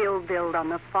 But we'll build on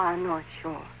the far North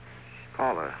Shore.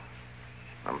 Paula,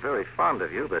 I'm very fond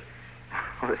of you, but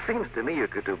well, it seems to me you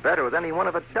could do better with any one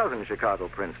of a dozen Chicago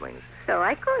princelings. So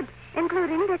I could,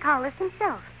 including Dick Hollis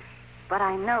himself. But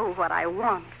I know what I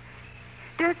want.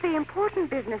 Dirk, the important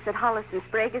business at Hollis and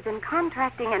Sprague is in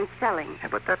contracting and selling. Yeah,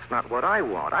 but that's not what I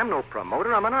want. I'm no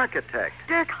promoter. I'm an architect.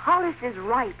 Dirk, Hollis is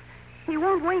ripe. He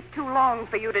won't wait too long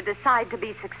for you to decide to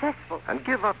be successful. And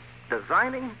give up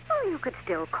designing? Oh, you could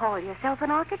still call yourself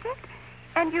an architect,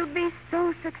 and you'd be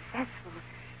so successful.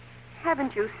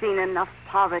 Haven't you seen enough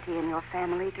poverty in your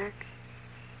family, Dirk?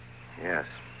 Yes.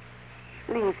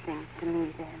 Leave things to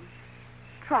me, then.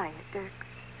 Try it, Dirk.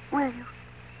 Will you?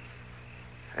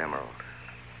 Emerald.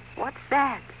 What's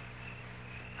that?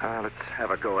 Let's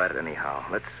have a go at it anyhow.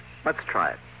 Let's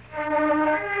try it.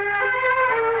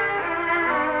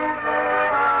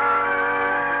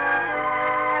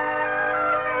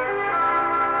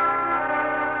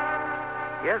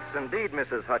 Yes, indeed,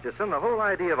 Mrs. Hutchison. The whole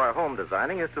idea of our home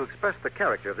designing is to express the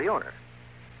character of the owner.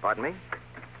 Pardon me?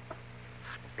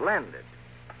 Splendid.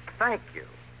 Thank you.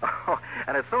 Oh,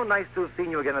 and it's so nice to have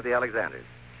seen you again at the Alexanders.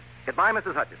 Goodbye,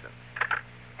 Mrs. Hutchison.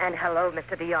 And hello,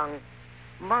 Mr. DeYoung.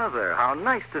 Mother, how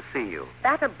nice to see you.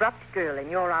 That abrupt girl in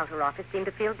your outer office seemed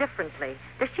to feel differently.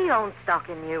 Does she own stock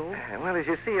in you? Well, as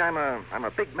you see, I'm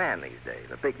a big man these days.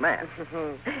 A big man.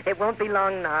 It won't be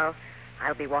long now.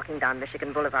 I'll be walking down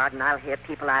Michigan Boulevard, and I'll hear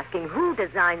people asking, who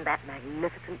designed that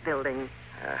magnificent building?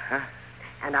 Uh-huh.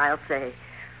 And I'll say,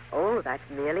 oh, that's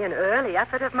merely an early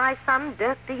effort of my son,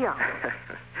 Dirk DeYoung.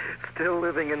 Still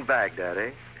living in Baghdad,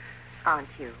 eh? Aren't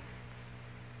you?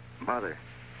 Mother,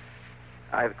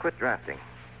 I've quit drafting.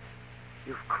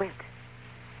 You've quit?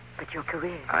 But your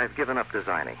career? I've given up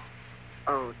designing.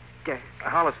 Oh, Dirk.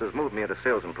 Hollis has moved me into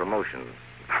sales and promotion.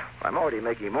 I'm already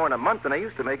making more in a month than I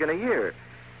used to make in a year.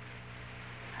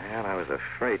 And I was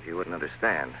afraid you wouldn't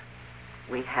understand.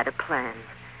 We had a plan.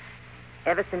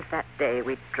 Ever since that day,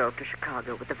 we drove to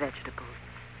Chicago with the vegetables.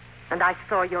 And I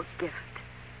saw your gift.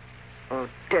 Oh,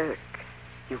 Dirk,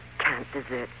 you can't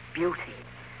desert beauty.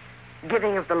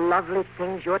 Giving of the lovely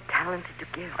things you're talented to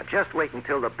give. Just wait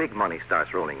until the big money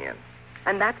starts rolling in.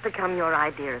 And that's become your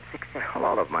idea of success. Well,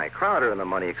 all of my crowd are in the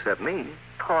money except me.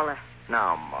 Paula.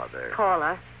 Now, Mother.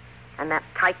 Paula. And that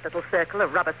tight little circle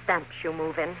of rubber stamps you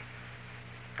move in.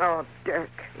 Oh,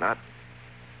 Dirk. Not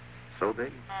so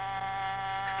big?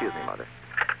 Excuse me, Mother.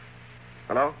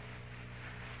 Hello?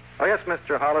 Oh, yes,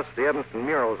 Mr. Hollis, the Evanston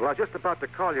murals. Well, I was just about to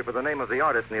call you for the name of the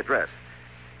artist and the address.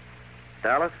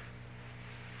 Dallas?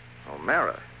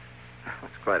 O'Mara.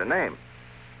 That's quite a name.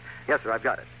 Yes, sir, I've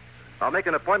got it. I'll make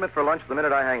an appointment for lunch the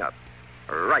minute I hang up.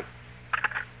 Right.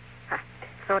 I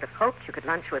sort of hoped you could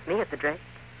lunch with me at the Drake.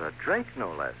 The Drake,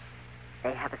 no less.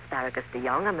 They have asparagus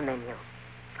DeYoung on the menu.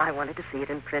 I wanted to see it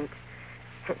in print.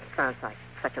 It sounds like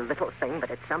such a little thing, but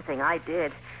it's something I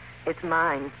did. It's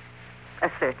mine.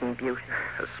 A certain beauty.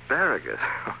 Asparagus?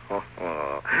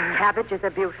 Cabbages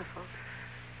are beautiful.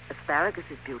 Asparagus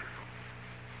is beautiful.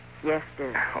 Yes,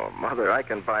 dear. Oh, Mother, I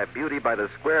can buy beauty by the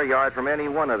square yard from any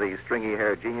one of these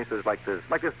stringy-haired geniuses like this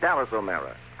Dallas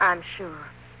O'Mara. I'm sure.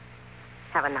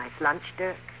 Have a nice lunch,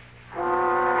 Dirk.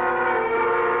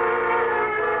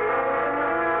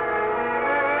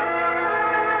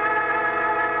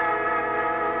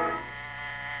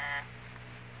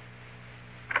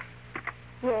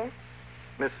 Yes?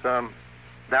 Miss,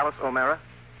 Dallas O'Mara?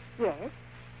 Yes?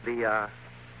 The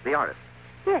artist.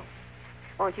 Yes.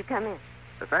 Won't you come in?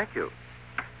 Thank you.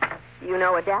 You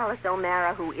know a Dallas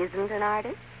O'Mara who isn't an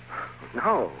artist?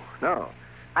 No.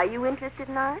 Are you interested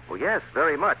in art? Oh, yes,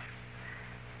 very much.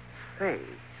 Say,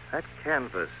 that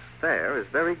canvas there is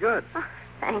very good. Oh,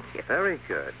 thank you. Very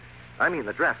good. I mean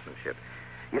the draftsmanship.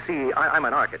 You see, I'm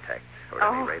an architect. Or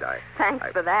at any rate,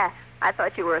 Thanks for that. I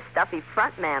thought you were a stuffy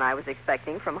front man I was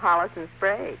expecting from Hollis and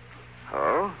Sprague.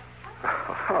 Oh?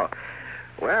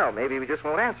 Well, maybe we just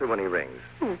won't answer when he rings.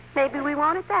 Maybe we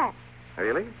won't at that.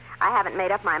 Really? I haven't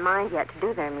made up my mind yet to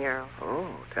do their mural. Oh,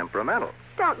 temperamental.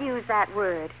 Don't use that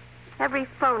word. Every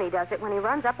phony does it when he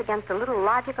runs up against a little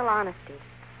logical honesty.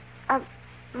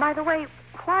 By the way,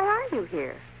 why are you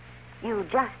here? You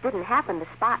just didn't happen to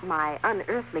spot my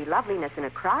unearthly loveliness in a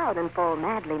crowd and fall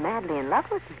madly, madly in love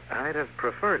with me. I'd have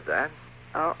preferred that.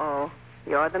 Uh-oh.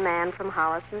 You're the man from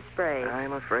Hollis and Sprague.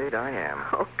 I'm afraid I am.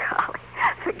 Oh, golly.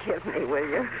 Forgive me, will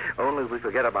you? Only if we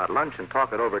forget about lunch and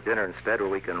talk it over at dinner instead where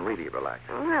we can really relax.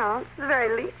 Well, it's the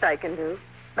very least I can do.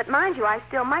 But mind you, I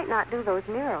still might not do those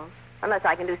murals. Unless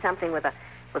I can do something with a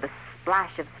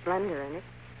splash of splendor in it.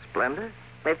 Splendor?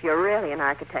 If you're really an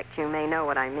architect, you may know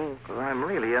what I mean. Well, I'm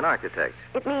really an architect.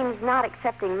 It means not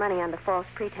accepting money under false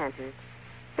pretenses.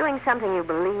 Doing something you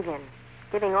believe in.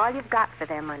 Giving all you've got for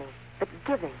their money. But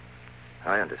giving.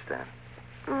 I understand.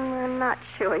 I'm not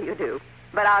sure you do.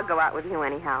 But I'll go out with you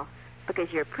anyhow.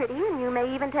 Because you're pretty and you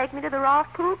may even take me to the Rolf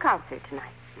Poole concert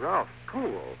tonight. Rolf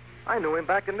Poole? I knew him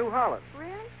back in New Holland.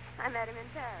 Really? I met him in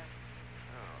Paris.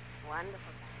 Wonderful.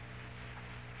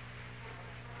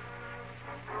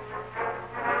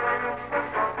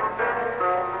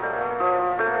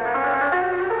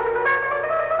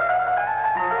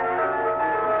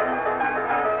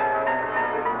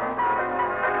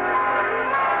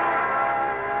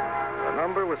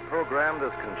 Programmed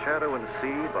as Concerto in C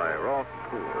by Rolf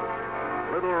Poole.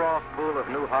 Little Rolf Poole of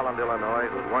New Holland, Illinois,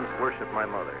 who had once worshipped my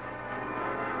mother.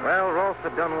 Well, Rolf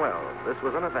had done well. This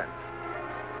was an event.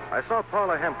 I saw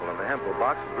Paula Hempel in the Hempel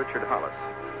box with Richard Hollis.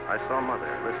 I saw Mother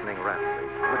listening raptly,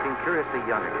 looking curiously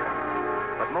young again.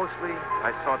 But mostly,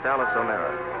 I saw Dallas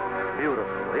O'Mara,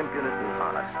 beautiful, impudent, and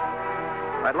honest.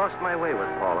 I'd lost my way with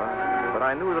Paula, but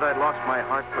I knew that I'd lost my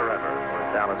heart forever with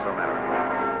Dallas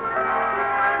O'Mara.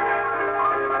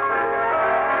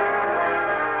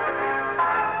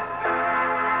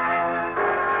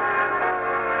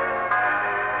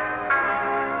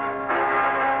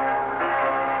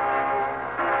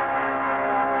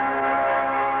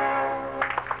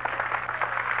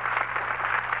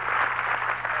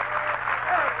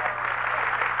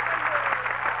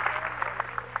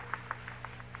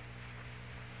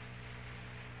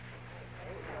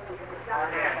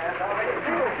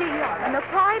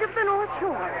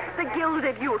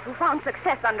 Who found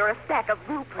success under a stack of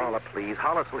blueprints. Paula, please.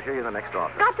 Hollis will hear you in the next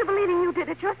office. Got to believing you did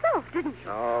it yourself, didn't you?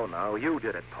 No, you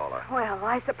did it, Paula. Well,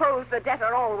 I suppose the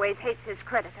debtor always hates his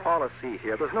creditor. Paula, see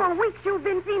here, there's no... For weeks you've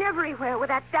been seen everywhere with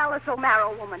that Dallas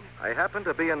O'Mara woman. I happen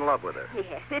to be in love with her.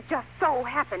 Yes, it just so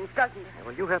happens, doesn't it?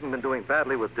 Well, you haven't been doing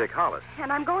badly with Dick Hollis.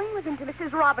 And I'm going with him to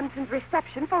Mrs. Robinson's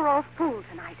reception for Rolf Poole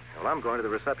tonight. Well, I'm going to the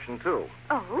reception, too.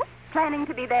 Oh? Planning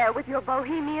to be there with your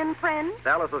bohemian friend?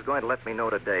 Dallas is going to let me know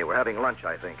today. We're having lunch,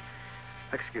 I think.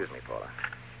 Excuse me, Paula.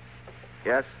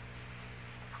 Yes?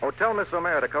 Oh, tell Miss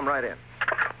O'Mara to come right in.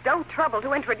 Don't trouble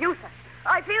to introduce us.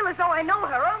 I feel as though I know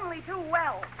her only too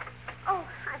well. Oh,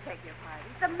 I beg your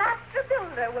pardon. The master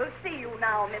builder will see you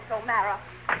now, Miss O'Mara.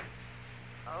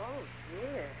 Oh,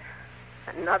 dear.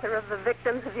 Another of the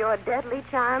victims of your deadly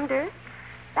charm, Dirk?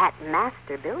 That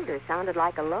master builder sounded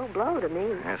like a low blow to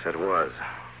me. Yes, it was.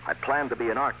 I planned to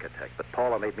be an architect, but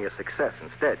Paula made me a success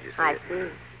instead, you see. I see.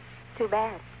 Too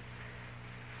bad.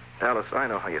 Dallas, I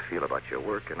know how you feel about your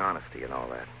work and honesty and all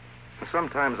that. And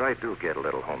sometimes I do get a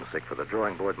little homesick for the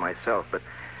drawing board myself, but,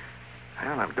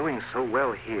 well, I'm doing so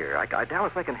well here.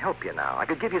 Dallas, I can help you now. I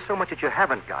could give you so much that you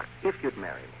haven't got if you'd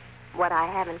marry me. What I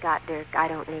haven't got, Dirk, I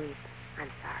don't need. I'm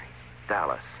sorry.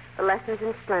 Dallas. The lessons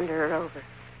in splendor are over.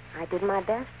 I did my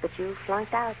best, but you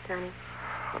flunked out, Sonny.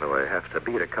 What do I have to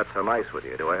be to cut some ice with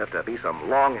you? Do I have to be some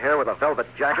long hair with a velvet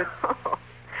jacket?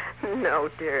 No,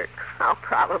 Dirk. I'll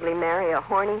probably marry a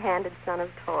horny-handed son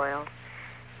of toil.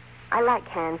 I like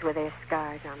hands with their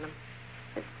scars on them.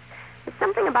 There's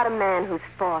something about a man who's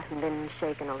fought and been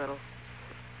shaken a little.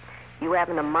 You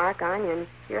haven't a mark on you, and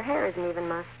your hair isn't even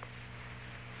mussed.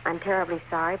 I'm terribly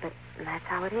sorry, but that's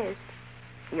how it is.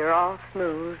 You're all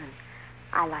smooth, and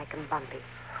I like 'em bumpy.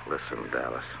 Listen,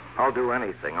 Dallas, I'll do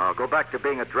anything. I'll go back to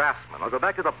being a draftsman. I'll go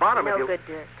back to the bottom if you... No good,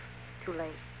 Dirk. Too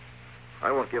late.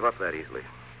 I won't give up that easily.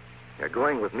 You're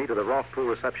going with me to the Rolf Poole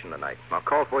reception tonight. I'll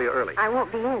call for you early. I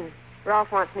won't be in.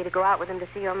 Rolf wants me to go out with him to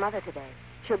see your mother today.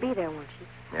 She'll be there, won't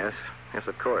she? Yes,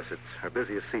 of course. It's her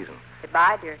busiest season.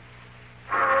 Goodbye, Dirk.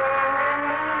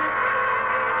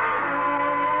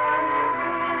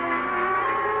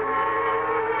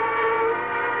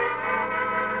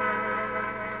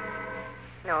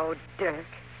 Oh, Dirk,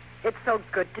 it's so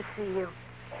good to see you.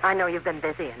 I know you've been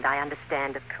busy, and I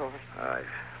understand, of course. I've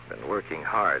been working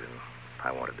hard, and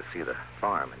I wanted to see the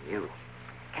farm and you.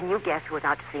 Can you guess who was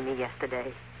out to see me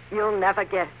yesterday? You'll never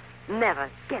guess. Never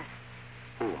guess.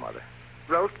 Who, Mother?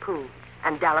 Rolf Poole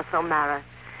and Dallas O'Mara.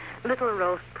 Little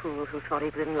Rolf Poole, who thought he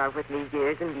was in love with me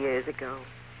years and years ago.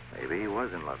 Maybe he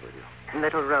was in love with you.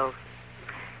 Little Rolf.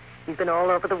 He's been all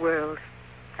over the world,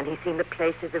 and he's seen the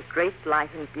places of great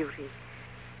light and beauty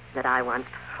that I once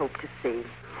hoped to see.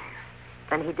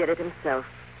 And he did it himself.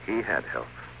 He had help.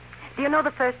 Do you know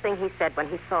the first thing he said when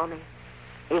he saw me?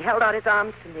 He held out his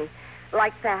arms to me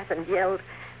like that and yelled,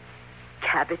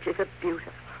 "Cabbages are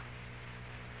beautiful.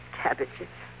 Cabbages."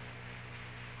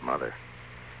 Mother,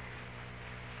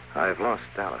 I've lost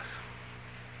Dallas.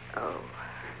 Oh,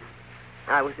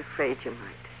 I was afraid you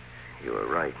might. You were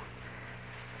right.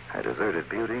 I deserted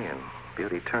beauty, and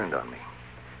beauty turned on me.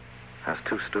 I was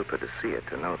too stupid to see it,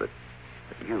 to know that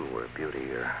you were beauty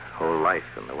your whole life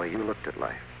and the way you looked at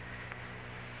life.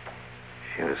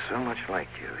 She was so much like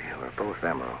you. You were both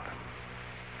emerald.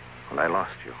 And I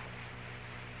lost you.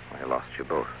 I lost you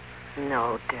both.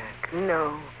 No, Dirk,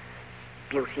 no.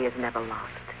 Beauty is never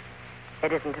lost.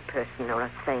 It isn't a person or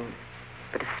a thing,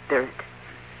 but a spirit,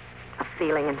 a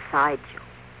feeling inside you.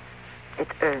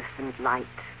 It's earth and light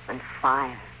and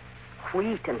fire,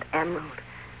 wheat and emerald,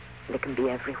 and it can be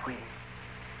everywhere.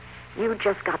 You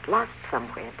just got lost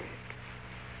somewhere, Dirk.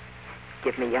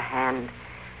 Give me your hand.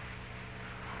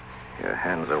 Your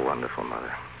hands are wonderful,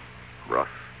 Mother. Rough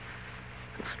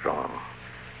and strong.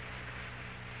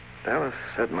 Dallas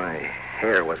said my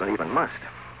hair wasn't even mussed.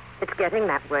 It's getting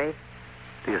that way.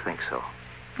 Do you think so?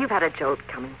 You've had a jolt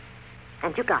coming,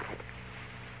 and you got it.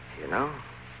 You know,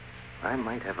 I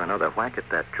might have another whack at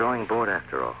that drawing board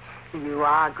after all. You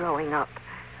are growing up.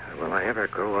 Will I ever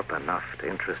grow up enough to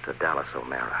interest a Dallas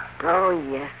O'Mara? Oh,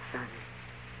 yes, son.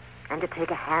 And to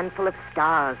take a handful of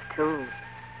stars, too.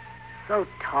 So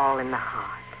tall in the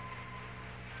heart.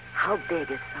 How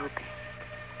big is so big?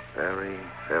 Very,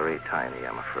 very tiny,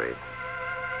 I'm afraid.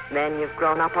 Then you've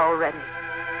grown up already.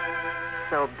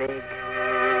 So big.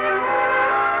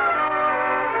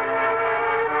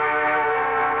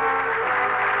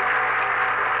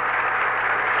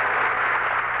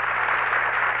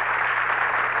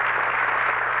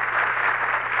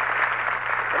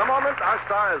 In a moment, our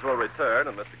stars will return,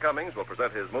 and Mr. Cummings will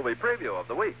present his movie preview of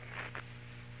the week.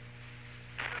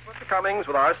 Mr. Cummings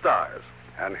with our stars.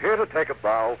 And here to take a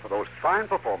bow for those fine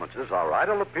performances are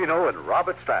Ida Lupino and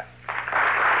Robert Stack.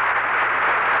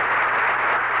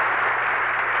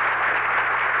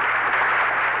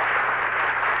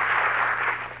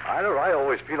 Ida, I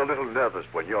always feel a little nervous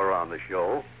when you're on the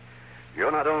show.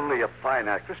 You're not only a fine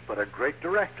actress, but a great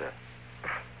director.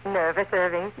 Nervous,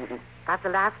 Irving. After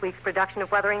last week's production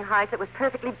of Wuthering Heights, it was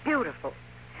perfectly beautiful.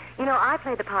 You know, I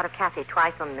played the part of Kathy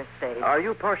twice on this stage. Are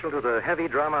you partial to the heavy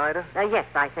drama, Ida? Yes,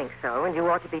 I think so, and you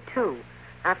ought to be, too.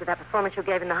 After that performance you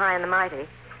gave in The High and the Mighty.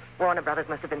 Warner Brothers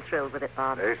must have been thrilled with it,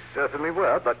 Bob. They certainly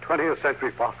were, but 20th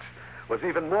Century Fox was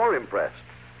even more impressed.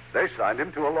 They signed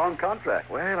him to a long contract.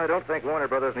 Well, I don't think Warner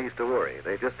Brothers needs to worry.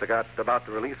 They just got about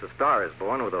to release A Star is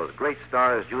Born with those great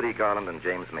stars Judy Garland and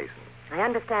James Mason. I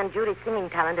understand Judy's singing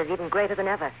talent is even greater than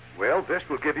ever. Well, this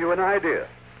will give you an idea.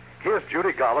 Here's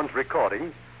Judy Garland's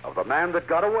recording of The Man That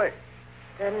Got Away.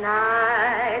 The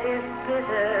night is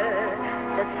bitter,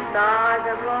 the stars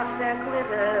have lost their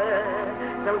glitter,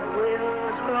 the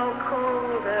winds grow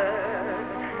colder,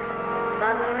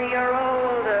 suddenly you're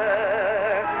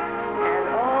older, and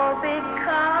all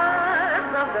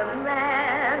because of the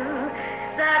man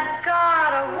that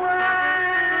got away.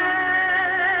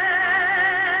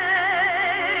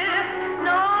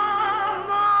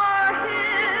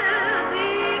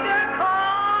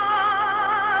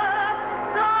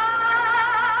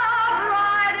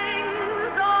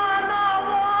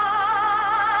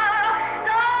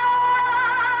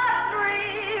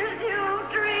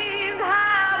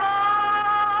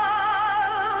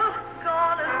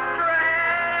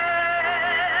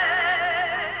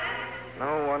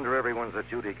 Everyone's a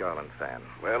Judy Garland fan.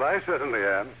 Well, I certainly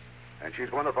am. And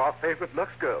she's one of our favorite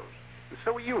Lux girls. And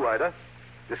so are you, Ida.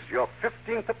 This is your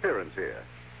 15th appearance here.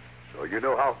 So you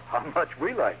know how much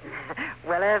we like you.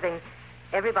 Well, Irving,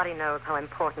 everybody knows how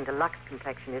important a Lux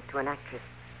complexion is to an actress.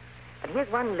 But here's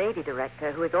one lady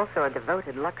director who is also a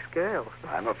devoted Lux girl.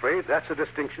 I'm afraid that's a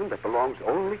distinction that belongs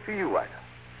only to you, Ida.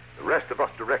 The rest of us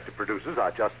director-producers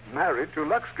are just married to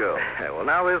Lux girls. Well,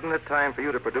 now isn't it time for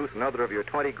you to produce another of your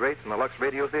 20 greats in the Lux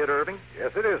Radio Theatre, Irving?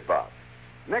 Yes, it is, Bob.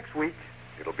 Next week,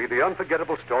 it'll be the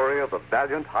unforgettable story of the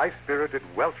valiant, high-spirited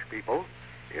Welsh people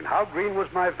in How Green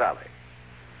Was My Valley.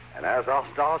 And as our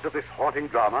stars of this haunting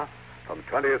drama from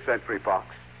 20th Century Fox,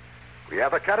 we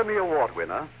have Academy Award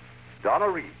winner Donna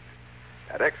Reed,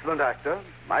 that excellent actor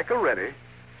Micah Rennie,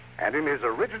 and in his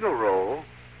original role,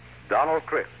 Donald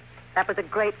Crisp. That was a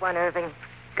great one, Irving.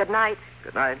 Good night.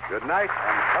 Good night. Good night,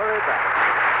 and hurry back.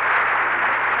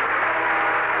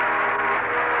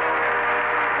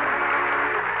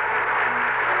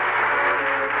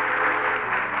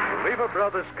 The Lever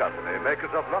Brothers Company,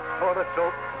 makers of Lux Toilet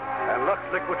Soap and Lux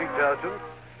Liquid Detergent,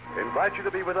 invite you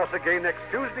to be with us again next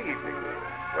Tuesday evening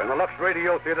when the Lux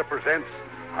Radio Theatre presents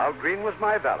How Green Was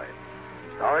My Valley,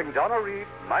 starring Donna Reed,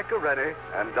 Micah Rennie,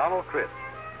 and Donald Crisp.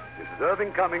 This is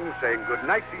Irving Cummings saying good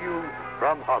night to you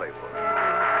from Hollywood.